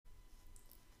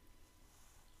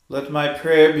Let my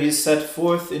prayer be set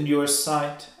forth in your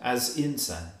sight as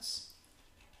incense,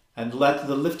 and let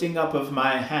the lifting up of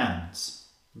my hands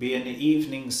be an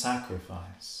evening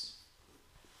sacrifice.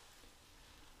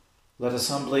 Let us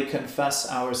humbly confess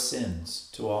our sins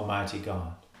to Almighty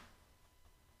God.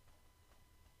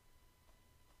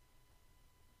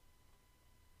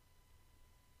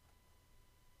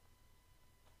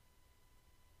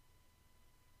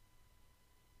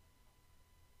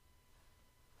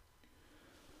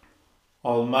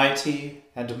 Almighty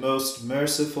and most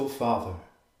merciful Father,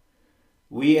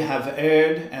 we have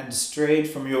erred and strayed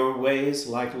from your ways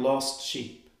like lost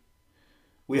sheep.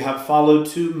 We have followed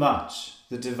too much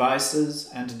the devices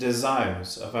and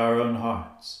desires of our own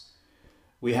hearts.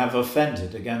 We have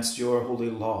offended against your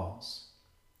holy laws.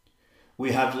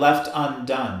 We have left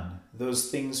undone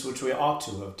those things which we ought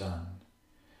to have done,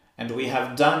 and we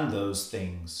have done those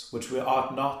things which we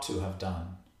ought not to have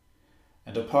done.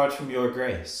 And apart from your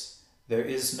grace, there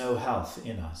is no health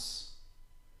in us.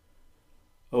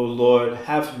 O Lord,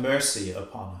 have mercy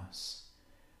upon us.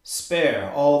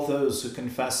 Spare all those who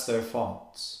confess their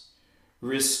faults.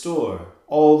 Restore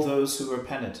all those who are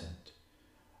penitent,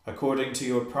 according to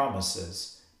your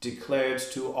promises declared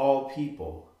to all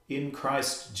people in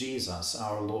Christ Jesus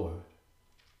our Lord.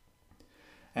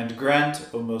 And grant,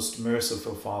 O most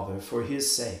merciful Father, for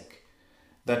his sake,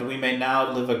 that we may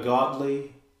now live a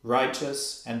godly,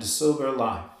 righteous, and sober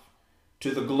life, to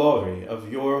the glory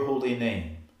of your holy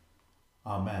name.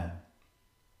 Amen.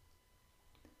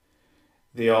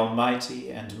 The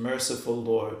Almighty and merciful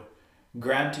Lord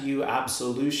grant you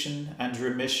absolution and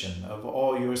remission of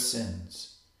all your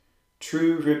sins,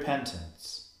 true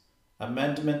repentance,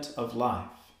 amendment of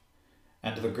life,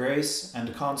 and the grace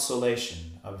and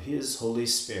consolation of his Holy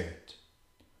Spirit.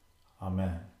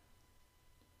 Amen.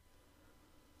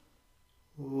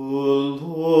 O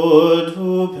Lord,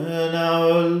 open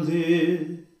our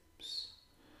lips,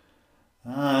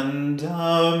 and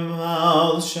our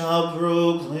mouth shall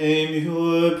proclaim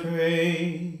your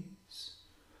praise.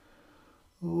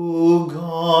 O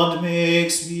God, make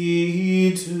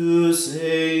speed to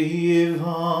save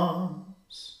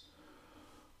us.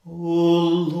 O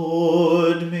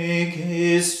Lord, make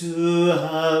haste to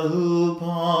help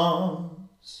us.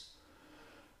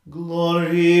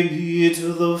 Glory be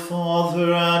to the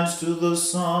Father, and to the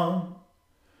Son,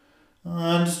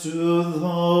 and to the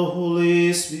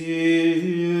Holy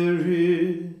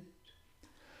Spirit,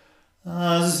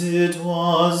 as it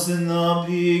was in the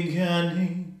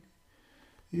beginning,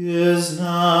 is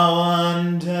now,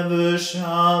 and ever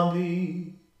shall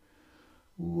be,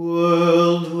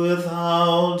 world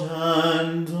without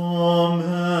end.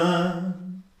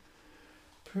 Amen.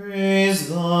 Praise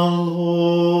the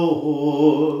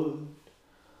Lord.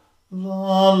 The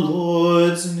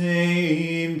Lord's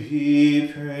name be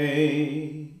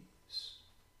praised.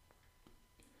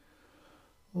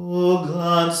 O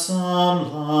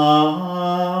gladsome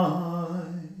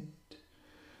light,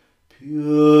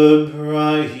 pure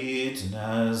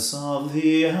brightness of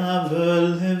the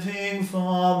ever-living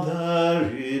Father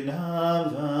in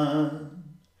heaven,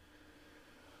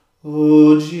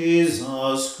 O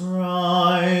Jesus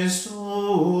Christ,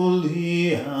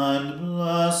 holy and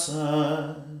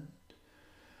blessed,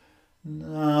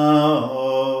 now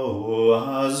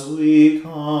as we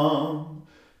come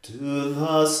to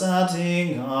the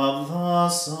setting of the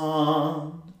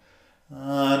sun,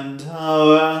 and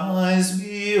our eyes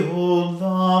behold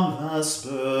the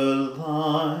vesper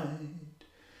light,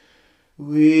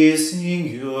 we sing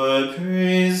your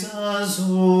praises,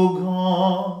 O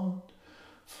God,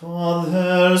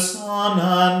 Father, Son,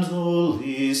 and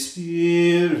Holy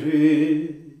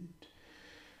Spirit.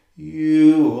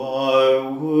 You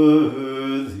are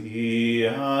worthy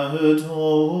at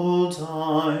all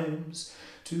times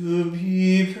to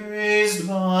be praised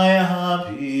by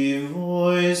happy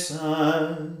voices.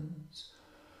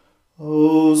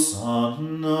 O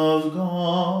Son of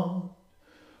God,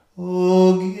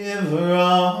 O Giver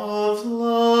of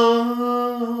life,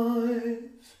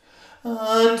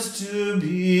 and to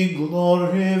be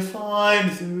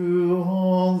glorified through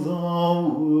all the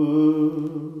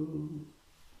world.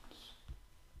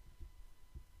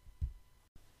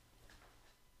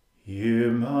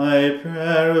 Hear my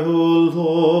prayer, O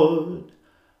Lord,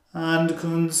 and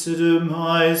consider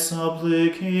my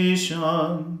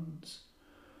supplications.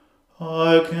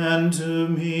 Hearken to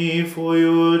me for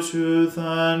your truth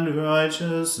and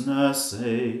righteousness'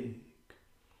 sake.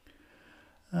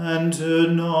 Enter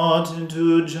not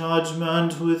into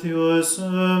judgment with your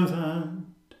servant,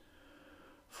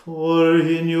 for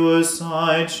in your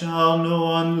sight shall no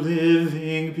one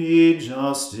living be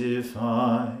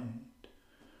justified.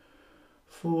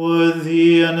 For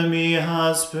the enemy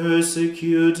has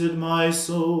persecuted my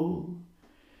soul.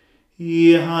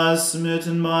 He has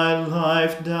smitten my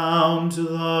life down to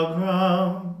the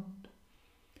ground.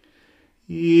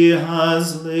 He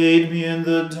has laid me in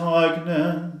the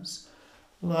darkness,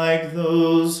 like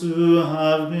those who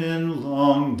have been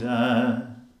long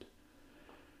dead.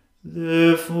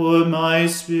 Therefore my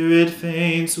spirit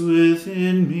faints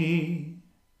within me,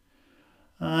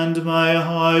 and my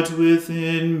heart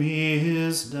within me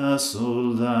is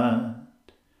desolate.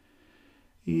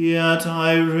 Yet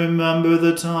I remember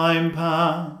the time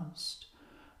past.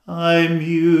 I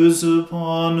muse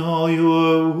upon all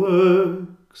your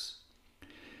works.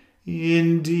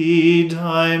 Indeed,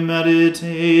 I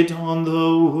meditate on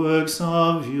the works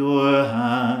of your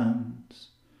hands.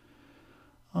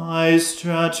 I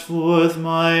stretch forth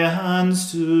my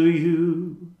hands to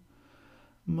you.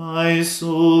 My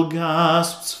soul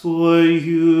gasps for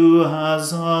you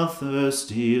as a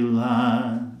thirsty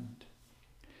land.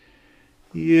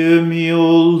 Hear me, O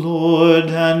Lord,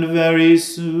 and very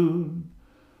soon,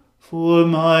 for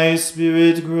my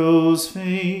spirit grows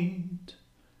faint.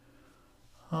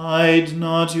 Hide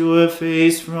not your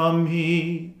face from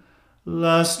me,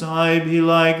 lest I be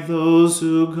like those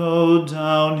who go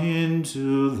down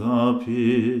into the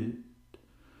pit.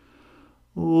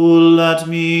 O let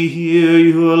me hear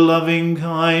your loving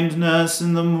kindness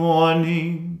in the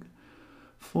morning,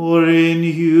 for in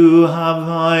you have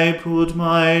I put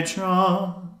my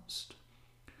trust.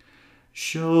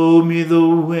 Show me the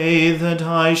way that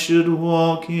I should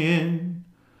walk in,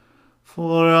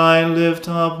 for I lift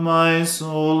up my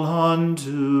soul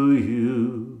unto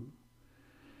you.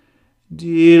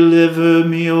 Deliver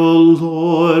me, O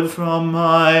Lord, from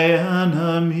my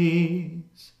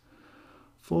enemies,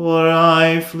 for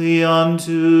I flee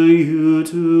unto you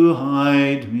to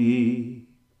hide me.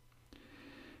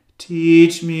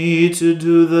 Teach me to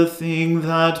do the thing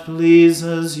that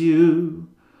pleases you,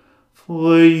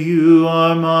 for you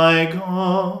are my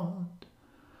God.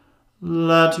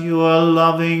 Let your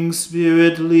loving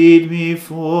Spirit lead me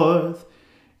forth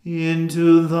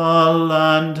into the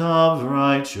land of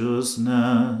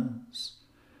righteousness.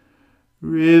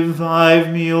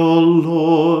 Revive me, O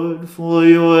Lord, for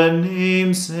your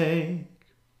name's sake,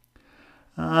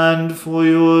 and for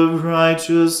your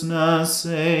righteousness'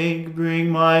 sake bring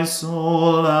my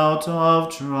soul out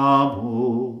of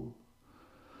trouble.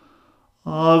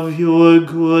 Of your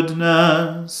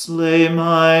goodness slay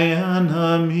my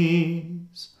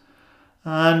enemies,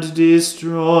 and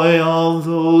destroy all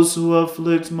those who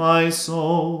afflict my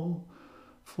soul,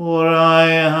 for I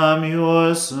am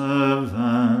your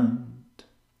servant.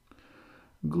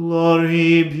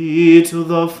 Glory be to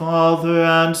the Father,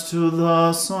 and to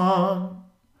the Son,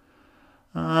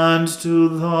 and to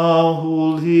the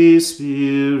Holy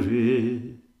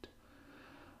Spirit,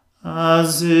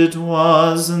 as it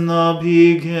was in the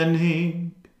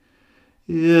beginning,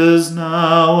 is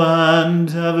now, and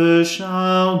ever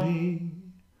shall be,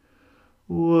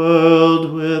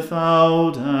 world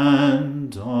without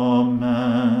end.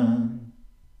 Amen.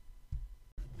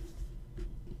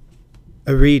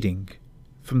 A reading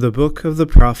from the book of the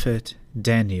prophet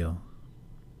Daniel.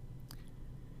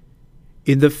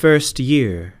 In the first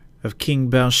year of King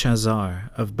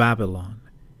Belshazzar of Babylon,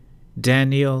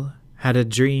 Daniel had a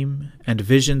dream and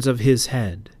visions of his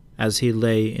head as he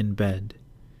lay in bed.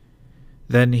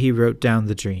 Then he wrote down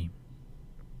the dream.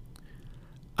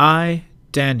 I,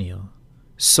 Daniel,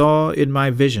 saw in my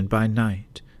vision by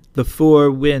night the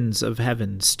 4 winds of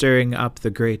heaven stirring up the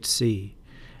great sea,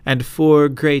 and 4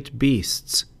 great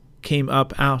beasts came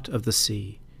up out of the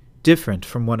sea, different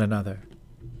from one another.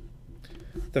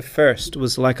 The first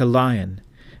was like a lion,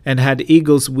 and had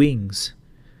eagle's wings.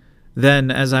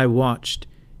 Then, as I watched,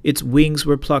 its wings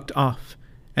were plucked off,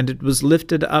 and it was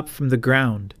lifted up from the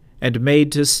ground, and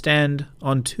made to stand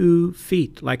on 2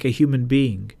 feet like a human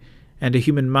being, and a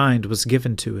human mind was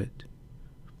given to it.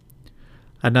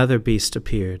 Another beast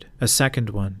appeared, a second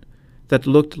one, that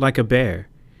looked like a bear.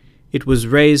 It was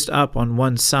raised up on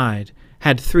one side,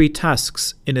 had 3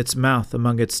 tusks in its mouth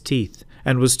among its teeth,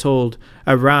 and was told,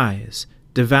 Arise,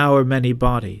 devour many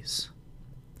bodies.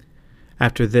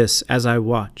 After this, as I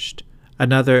watched,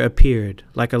 another appeared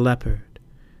like a leopard.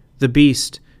 The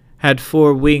beast had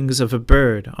 4 wings of a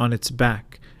bird on its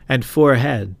back, and 4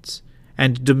 heads,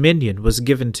 and dominion was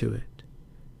given to it.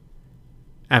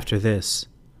 After this,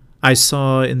 I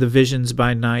saw in the visions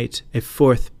by night a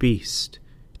 4th beast,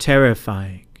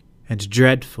 terrifying and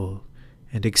dreadful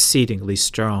and exceedingly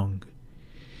strong.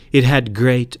 It had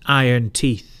great iron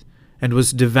teeth, and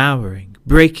was devouring,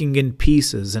 breaking in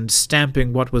pieces, and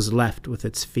stamping what was left with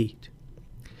its feet.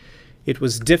 It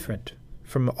was different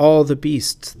from all the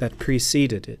beasts that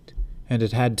preceded it, and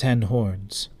it had 10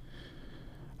 horns.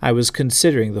 I was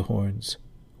considering the horns,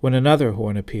 when another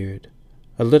horn appeared,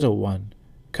 a little one,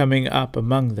 coming up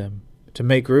among them. To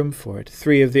make room for it,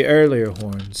 3 of the earlier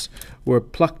horns were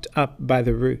plucked up by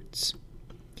the roots.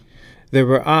 There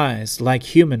were eyes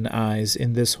like human eyes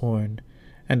in this horn,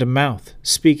 and a mouth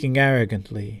speaking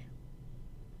arrogantly.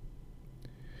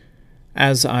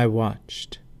 As I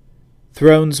watched,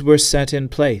 thrones were set in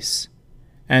place,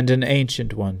 and an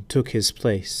ancient one took his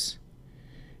place.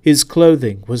 His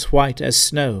clothing was white as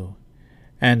snow,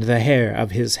 and the hair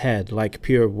of his head like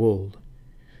pure wool.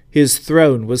 His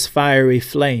throne was fiery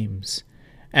flames,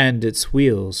 and its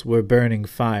wheels were burning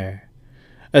fire.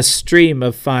 A stream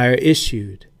of fire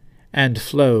issued and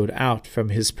flowed out from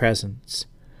his presence.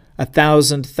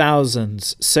 1,000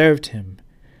 thousands served him,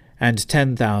 and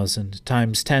 10,000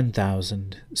 times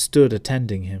 10,000 stood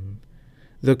attending him.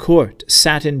 The court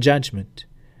sat in judgment,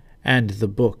 and the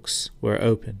books were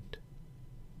opened.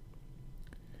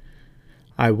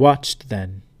 I watched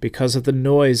then, because of the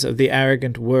noise of the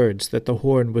arrogant words that the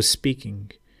horn was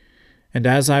speaking. And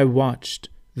as I watched,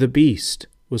 the beast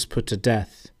was put to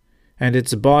death, and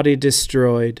its body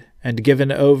destroyed and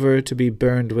given over to be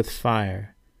burned with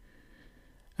fire.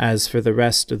 As for the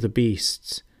rest of the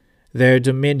beasts, their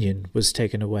dominion was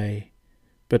taken away,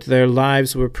 but their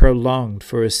lives were prolonged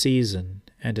for a season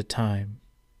and a time.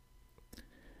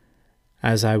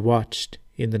 As I watched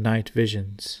in the night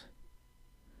visions,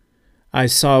 I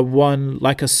saw one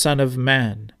like a son of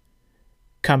man,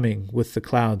 coming with the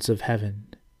clouds of heaven.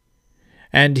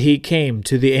 And he came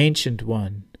to the Ancient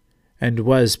One, and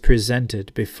was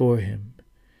presented before him.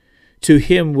 To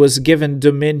him was given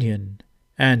dominion,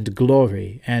 and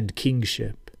glory, and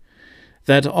kingship,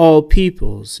 that all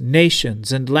peoples,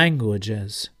 nations, and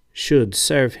languages should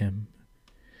serve him.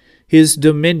 His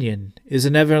dominion is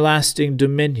an everlasting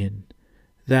dominion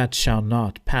that shall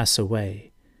not pass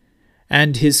away,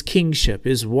 and his kingship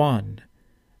is one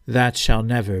that shall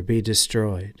never be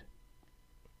destroyed.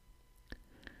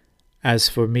 As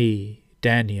for me,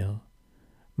 Daniel,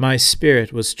 my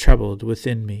spirit was troubled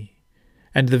within me,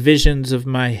 and the visions of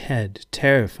my head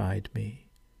terrified me.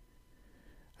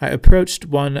 I approached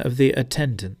one of the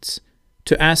attendants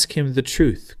to ask him the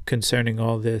truth concerning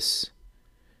all this.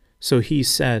 So he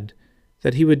said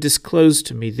that he would disclose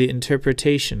to me the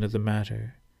interpretation of the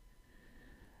matter.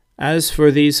 As for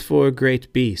these 4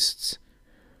 great beasts,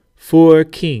 4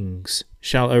 kings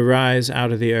shall arise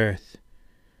out of the earth,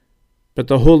 but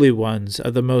the holy ones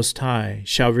of the Most High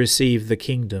shall receive the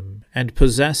kingdom and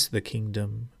possess the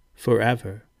kingdom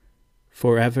forever,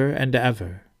 forever and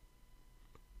ever.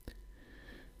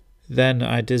 Then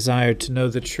I desired to know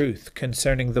the truth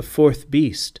concerning the 4th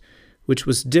beast, which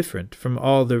was different from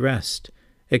all the rest,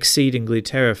 exceedingly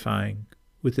terrifying,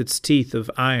 with its teeth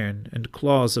of iron and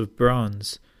claws of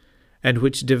bronze, and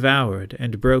which devoured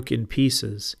and broke in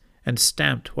pieces, and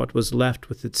stamped what was left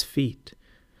with its feet,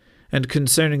 and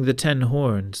concerning the 10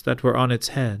 horns that were on its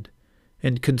head,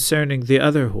 and concerning the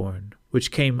other horn which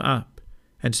came up,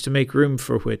 and to make room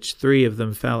for which 3 of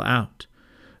them fell out,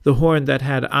 the horn that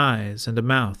had eyes and a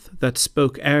mouth that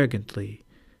spoke arrogantly,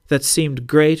 that seemed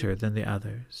greater than the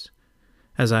others.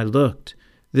 As I looked,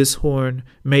 this horn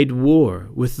made war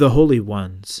with the holy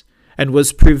ones, and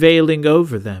was prevailing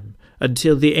over them,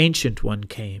 until the Ancient One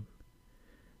came.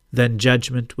 Then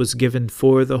judgment was given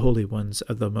for the holy ones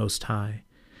of the Most High,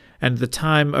 and the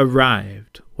time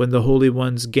arrived when the holy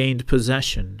ones gained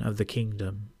possession of the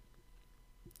kingdom.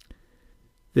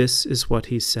 This is what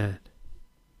he said.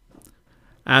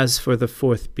 As for the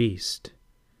 4th beast,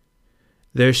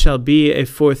 there shall be a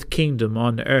 4th kingdom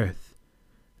on earth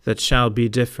that shall be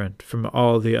different from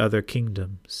all the other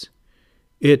kingdoms.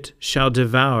 It shall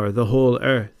devour the whole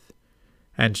earth,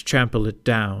 and trample it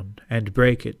down, and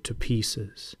break it to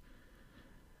pieces.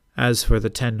 As for the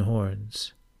 10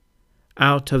 horns,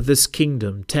 out of this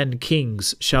kingdom 10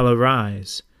 kings shall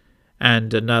arise,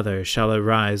 and another shall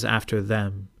arise after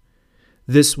them.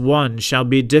 This one shall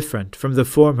be different from the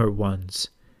former ones,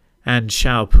 and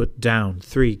shall put down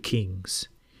 3 kings.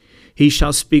 He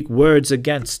shall speak words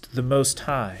against the Most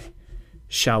High,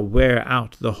 shall wear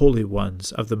out the holy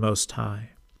ones of the Most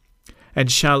High,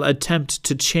 and shall attempt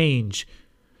to change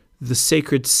the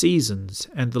sacred seasons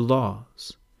and the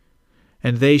laws,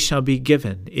 and they shall be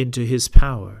given into his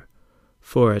power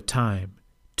for a time,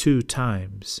 2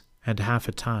 times, and half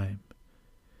a time.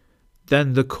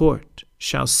 Then the court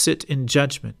shall sit in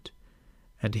judgment,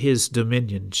 and his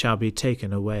dominion shall be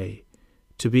taken away,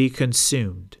 to be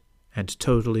consumed and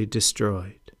totally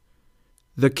destroyed.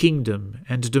 The kingdom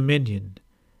and dominion,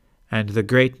 and the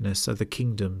greatness of the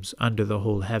kingdoms under the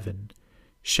whole heaven,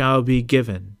 shall be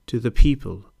given to the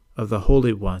people of the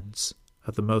holy ones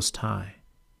of the Most High.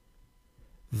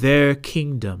 Their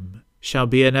kingdom shall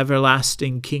be an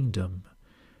everlasting kingdom,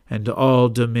 and all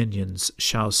dominions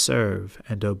shall serve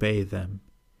and obey them.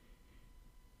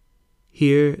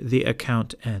 Here the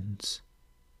account ends.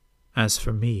 As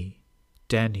for me,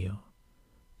 Daniel,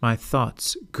 my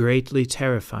thoughts greatly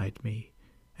terrified me,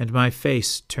 and my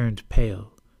face turned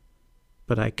pale,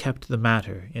 but I kept the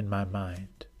matter in my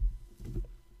mind.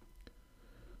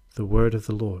 The word of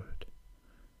the Lord.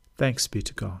 Thanks be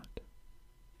to God.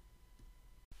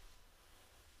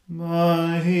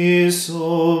 My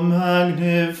soul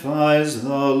magnifies the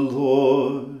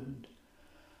Lord,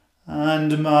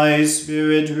 and my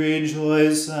spirit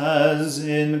rejoices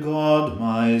in God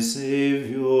my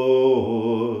Saviour.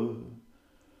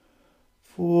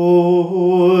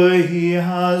 For he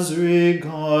has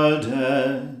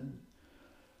regarded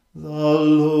the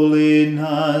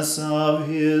lowliness of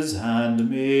his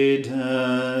handmaiden.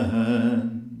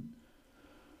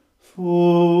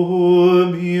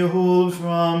 For behold,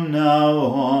 from now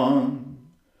on,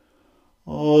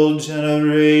 all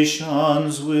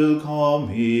generations will call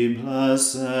me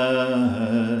blessed.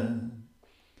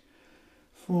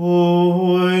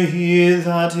 For he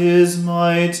that is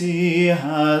mighty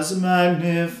has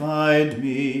magnified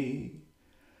me,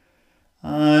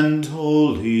 and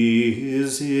holy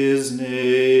is his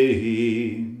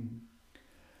name.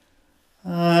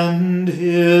 And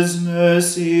his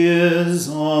mercy is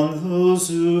on those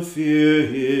who fear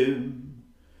him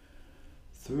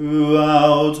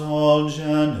throughout all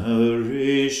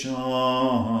generations.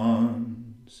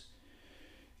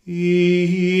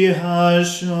 He has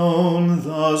shown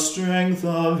the strength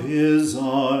of his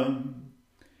arm.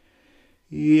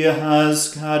 He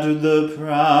has scattered the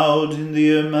proud in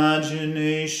the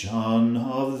imagination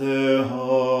of their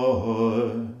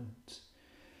hearts.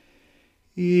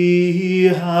 He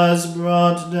has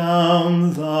brought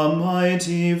down the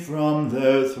mighty from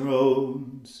their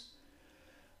thrones,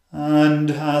 and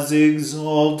has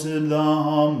exalted the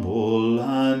humble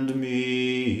and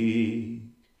meek.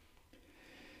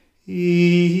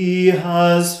 He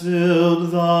has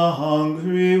filled the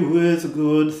hungry with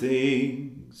good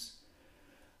things,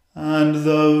 and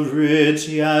the rich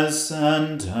he has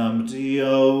sent empty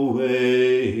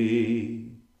away.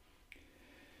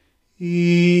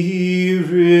 He,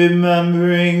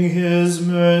 remembering his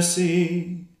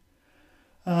mercy,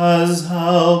 has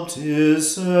helped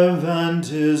his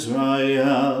servant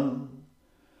Israel,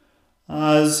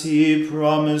 as he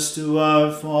promised to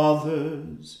our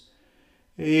fathers,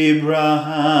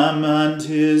 Abraham and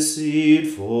his seed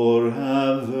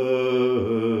forever.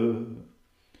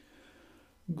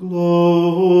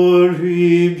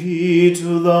 Glory be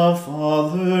to the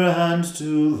Father and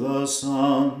to the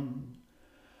Son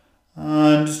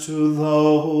and to the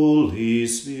Holy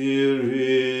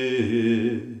Spirit,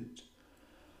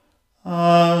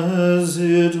 as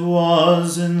it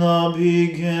was in the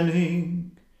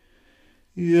beginning,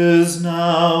 is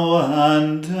now,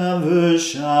 and ever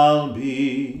shall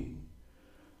be,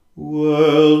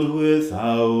 world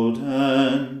without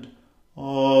end.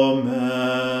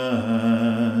 Amen.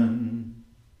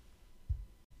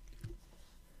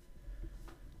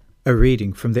 A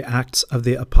reading from the Acts of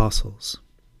the Apostles.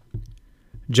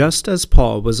 Just as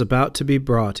Paul was about to be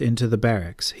brought into the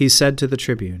barracks, he said to the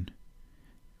tribune,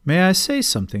 "May I say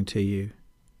something to you?"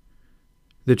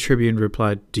 The tribune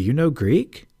replied, "Do you know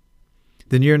Greek?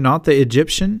 Then you're not the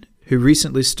Egyptian who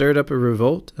recently stirred up a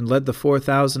revolt and led the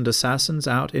 4,000 assassins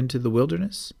out into the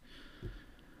wilderness?"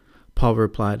 Paul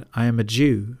replied, "I am a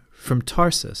Jew from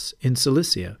Tarsus in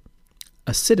Cilicia,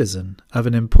 a citizen of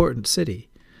an important city.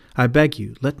 I beg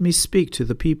you, let me speak to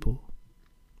the people."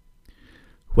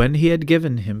 When he had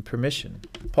given him permission,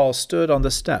 Paul stood on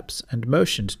the steps and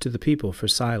motioned to the people for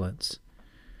silence.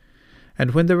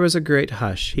 And when there was a great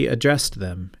hush, he addressed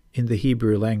them in the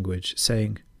Hebrew language,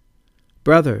 saying,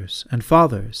 "Brothers and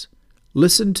fathers,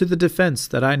 listen to the defense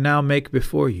that I now make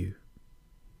before you."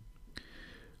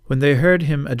 When they heard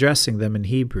him addressing them in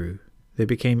Hebrew, they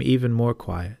became even more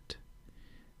quiet.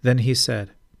 Then he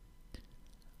said,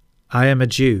 "I am a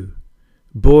Jew,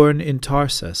 born in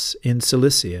Tarsus in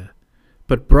Cilicia,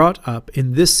 but brought up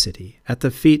in this city at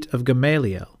the feet of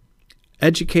Gamaliel,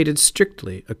 educated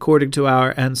strictly according to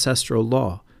our ancestral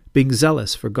law, being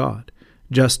zealous for God,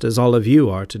 just as all of you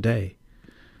are today.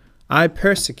 I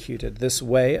persecuted this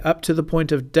way up to the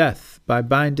point of death by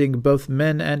binding both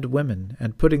men and women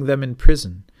and putting them in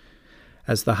prison,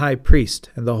 as the high priest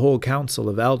and the whole council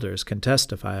of elders can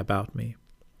testify about me.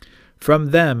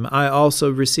 From them I also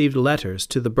received letters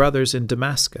to the brothers in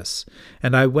Damascus,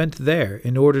 and I went there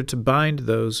in order to bind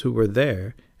those who were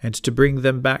there and to bring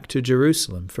them back to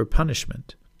Jerusalem for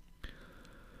punishment.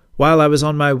 While I was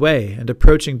on my way and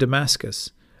approaching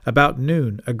Damascus, about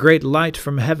noon a great light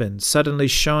from heaven suddenly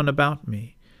shone about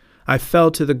me. I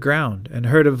fell to the ground and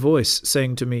heard a voice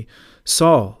saying to me,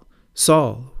 "Saul,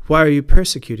 Saul, why are you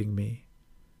persecuting me?"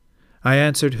 I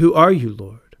answered, "Who are you,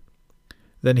 Lord?"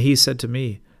 Then he said to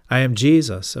me, "I am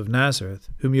Jesus of Nazareth,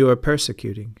 whom you are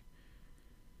persecuting."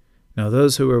 Now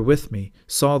those who were with me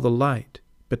saw the light,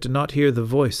 but did not hear the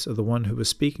voice of the one who was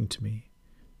speaking to me.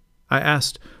 I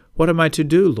asked, "What am I to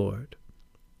do, Lord?"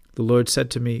 The Lord said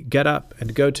to me, "Get up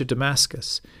and go to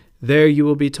Damascus. There you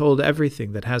will be told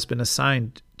everything that has been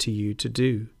assigned to you to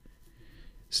do."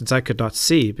 Since I could not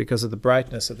see because of the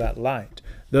brightness of that light,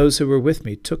 those who were with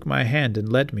me took my hand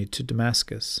and led me to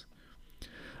Damascus.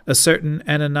 A certain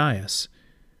Ananias,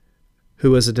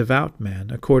 who was a devout man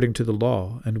according to the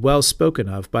law, and well spoken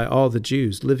of by all the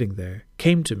Jews living there,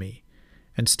 came to me,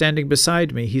 and standing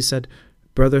beside me he said,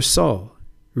 "Brother Saul,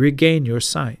 regain your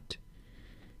sight."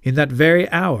 In that very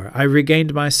hour I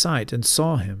regained my sight and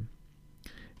saw him.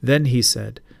 Then he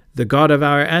said, "The God of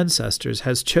our ancestors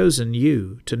has chosen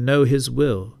you to know his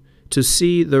will, to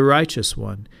see the righteous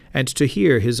one, and to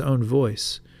hear his own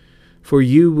voice. For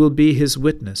you will be his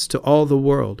witness to all the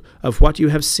world of what you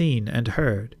have seen and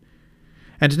heard.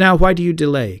 And now why do you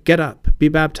delay? Get up, be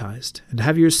baptized, and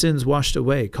have your sins washed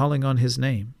away, calling on his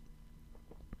name."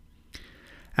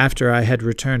 After I had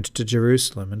returned to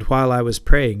Jerusalem, and while I was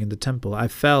praying in the temple, I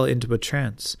fell into a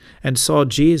trance, and saw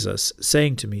Jesus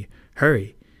saying to me,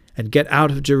 "Hurry, and get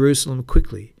out of Jerusalem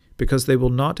quickly, because they will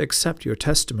not accept your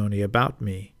testimony about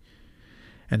me."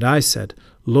 And I said,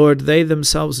 "Lord, they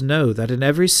themselves know that in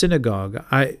every synagogue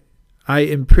I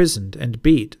imprisoned and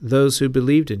beat those who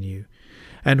believed in you.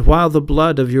 And while the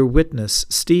blood of your witness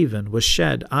Stephen was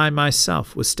shed, I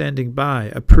myself was standing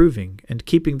by, approving and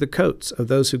keeping the coats of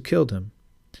those who killed him."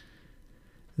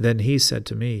 Then he said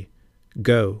to me,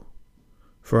 "Go,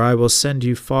 for I will send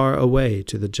you far away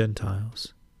to the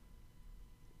Gentiles."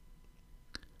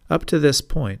 Up to this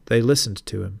point they listened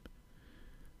to him.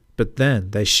 But then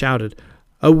they shouted,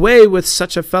 "Away with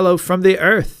such a fellow from the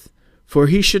earth, for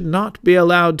he should not be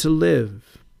allowed to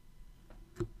live."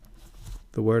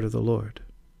 The word of the Lord.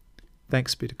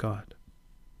 Thanks be to God.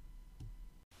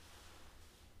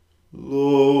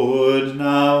 Lord,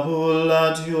 now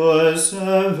let your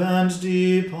servant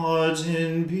depart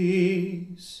in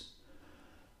peace,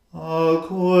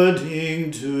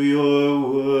 according to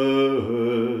your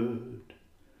word.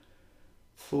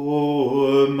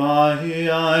 For my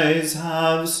eyes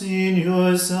have seen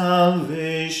your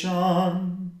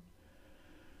salvation,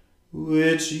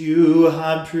 which you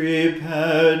have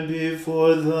prepared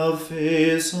before the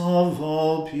face of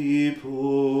all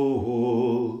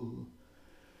people,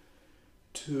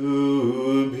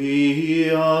 to be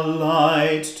a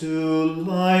light to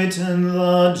lighten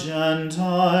the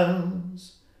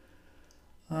Gentiles,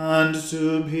 and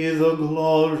to be the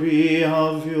glory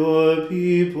of your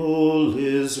people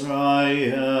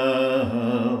Israel.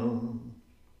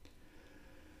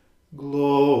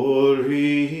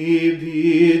 Glory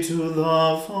be to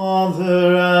the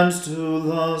Father and to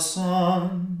the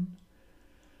Son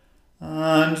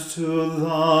and to the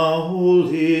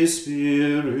Holy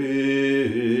Spirit,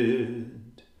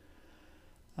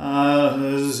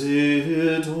 as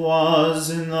it was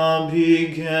in the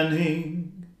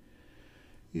beginning,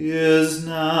 is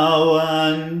now,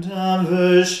 and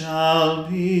ever shall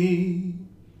be,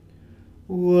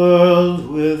 world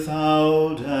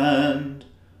without end.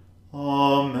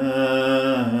 Amen.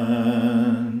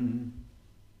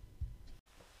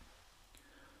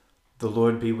 The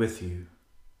Lord be with you.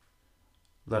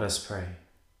 Let us pray.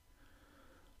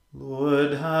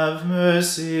 Lord, have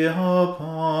mercy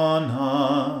upon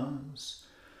us.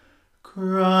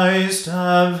 Christ,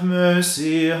 have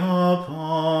mercy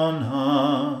upon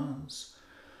us.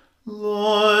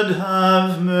 Lord,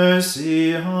 have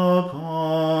mercy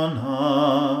upon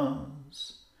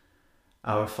us.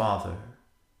 Our Father,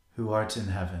 who art in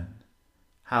heaven,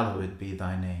 hallowed be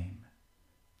thy name.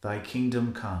 Thy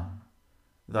kingdom come,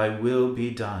 thy will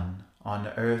be done on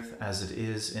earth as it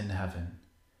is in heaven.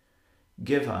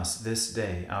 Give us this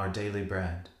day our daily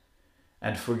bread,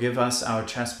 and forgive us our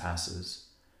trespasses,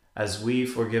 as we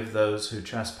forgive those who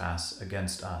trespass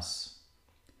against us.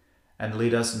 And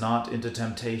lead us not into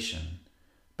temptation,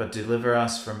 but deliver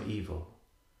us from evil.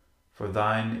 For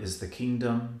thine is the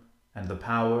kingdom, and the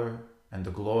power, and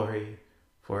the glory,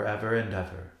 forever and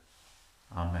ever.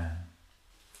 Amen.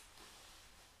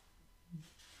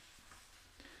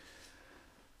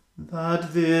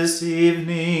 That this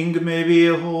evening may be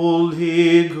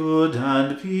wholly good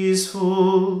and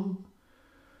peaceful,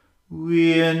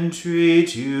 We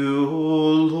entreat you,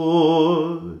 O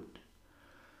Lord,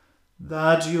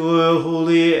 that your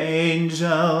holy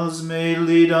angels may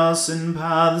lead us in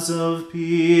paths of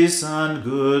peace and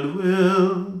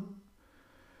goodwill.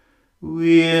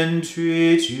 We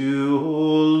entreat you,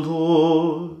 O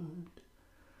Lord,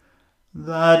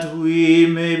 that we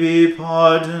may be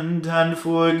pardoned and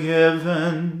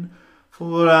forgiven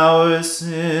for our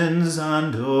sins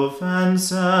and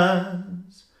offenses.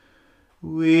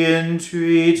 We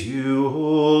entreat you,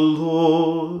 O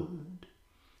Lord,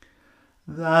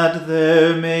 that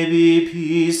there may be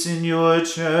peace in your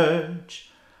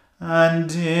church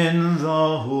and in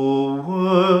the whole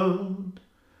world.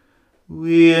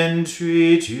 We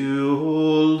entreat you,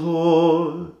 O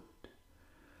Lord,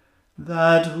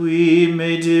 that we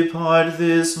may depart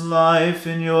this life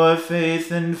in your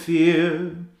faith and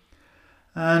fear,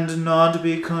 and not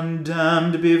be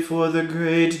condemned before the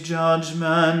great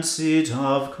judgment seat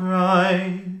of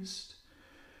Christ.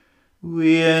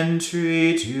 We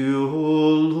entreat you, O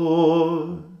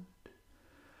Lord,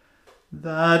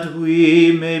 that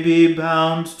we may be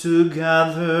bound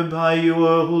together by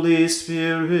your Holy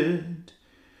Spirit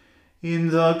in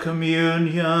the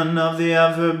communion of the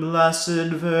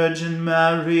ever-blessed Virgin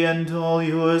Mary and all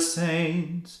your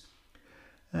saints,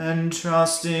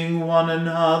 entrusting one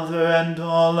another and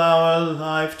all our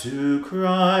life to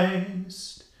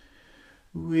Christ.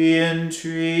 We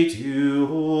entreat you,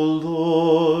 O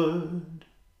Lord.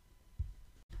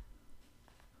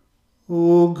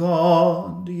 O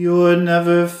God, your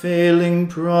never-failing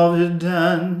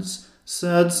providence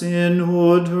sets in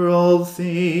order all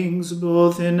things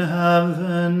both in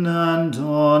heaven and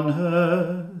on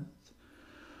earth.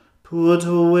 Put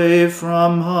away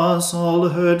from us all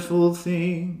hurtful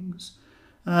things,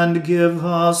 and give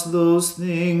us those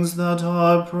things that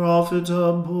are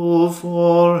profitable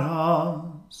for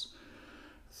us.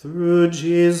 Through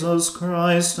Jesus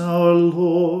Christ our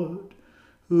Lord,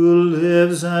 who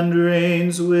lives and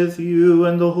reigns with you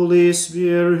and the Holy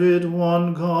Spirit,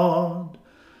 one God,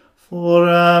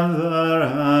 forever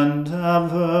and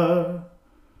ever.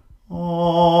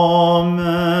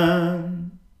 Amen.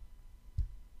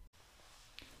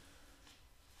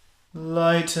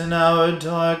 Lighten our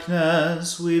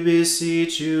darkness, we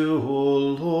beseech you, O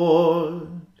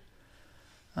Lord,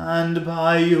 and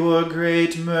by your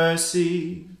great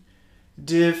mercy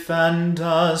defend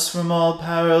us from all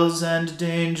perils and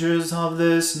dangers of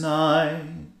this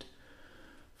night.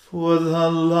 For the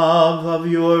love of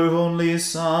your only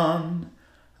Son,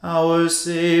 our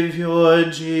Saviour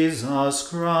Jesus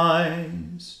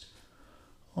Christ.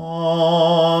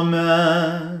 Amen.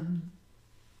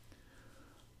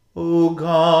 O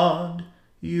God,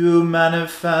 you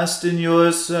manifest in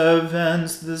your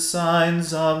servants the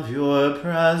signs of your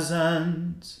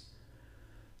presence.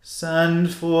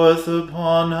 Send forth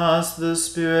upon us the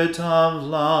Spirit of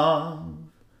love,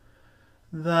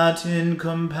 that in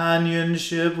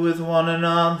companionship with one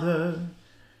another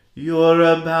your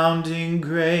abounding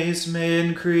grace may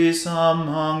increase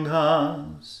among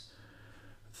us.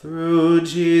 Through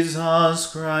Jesus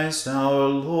Christ our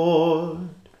Lord.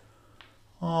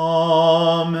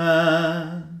 Amen.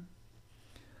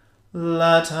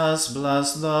 Let us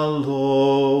bless the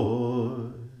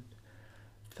Lord.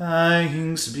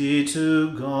 Thanks be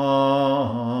to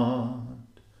God.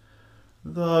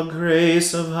 The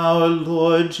grace of our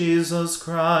Lord Jesus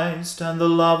Christ, and the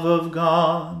love of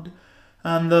God,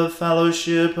 and the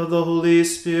fellowship of the Holy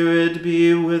Spirit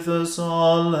be with us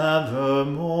all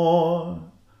evermore.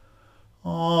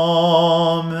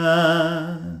 Amen.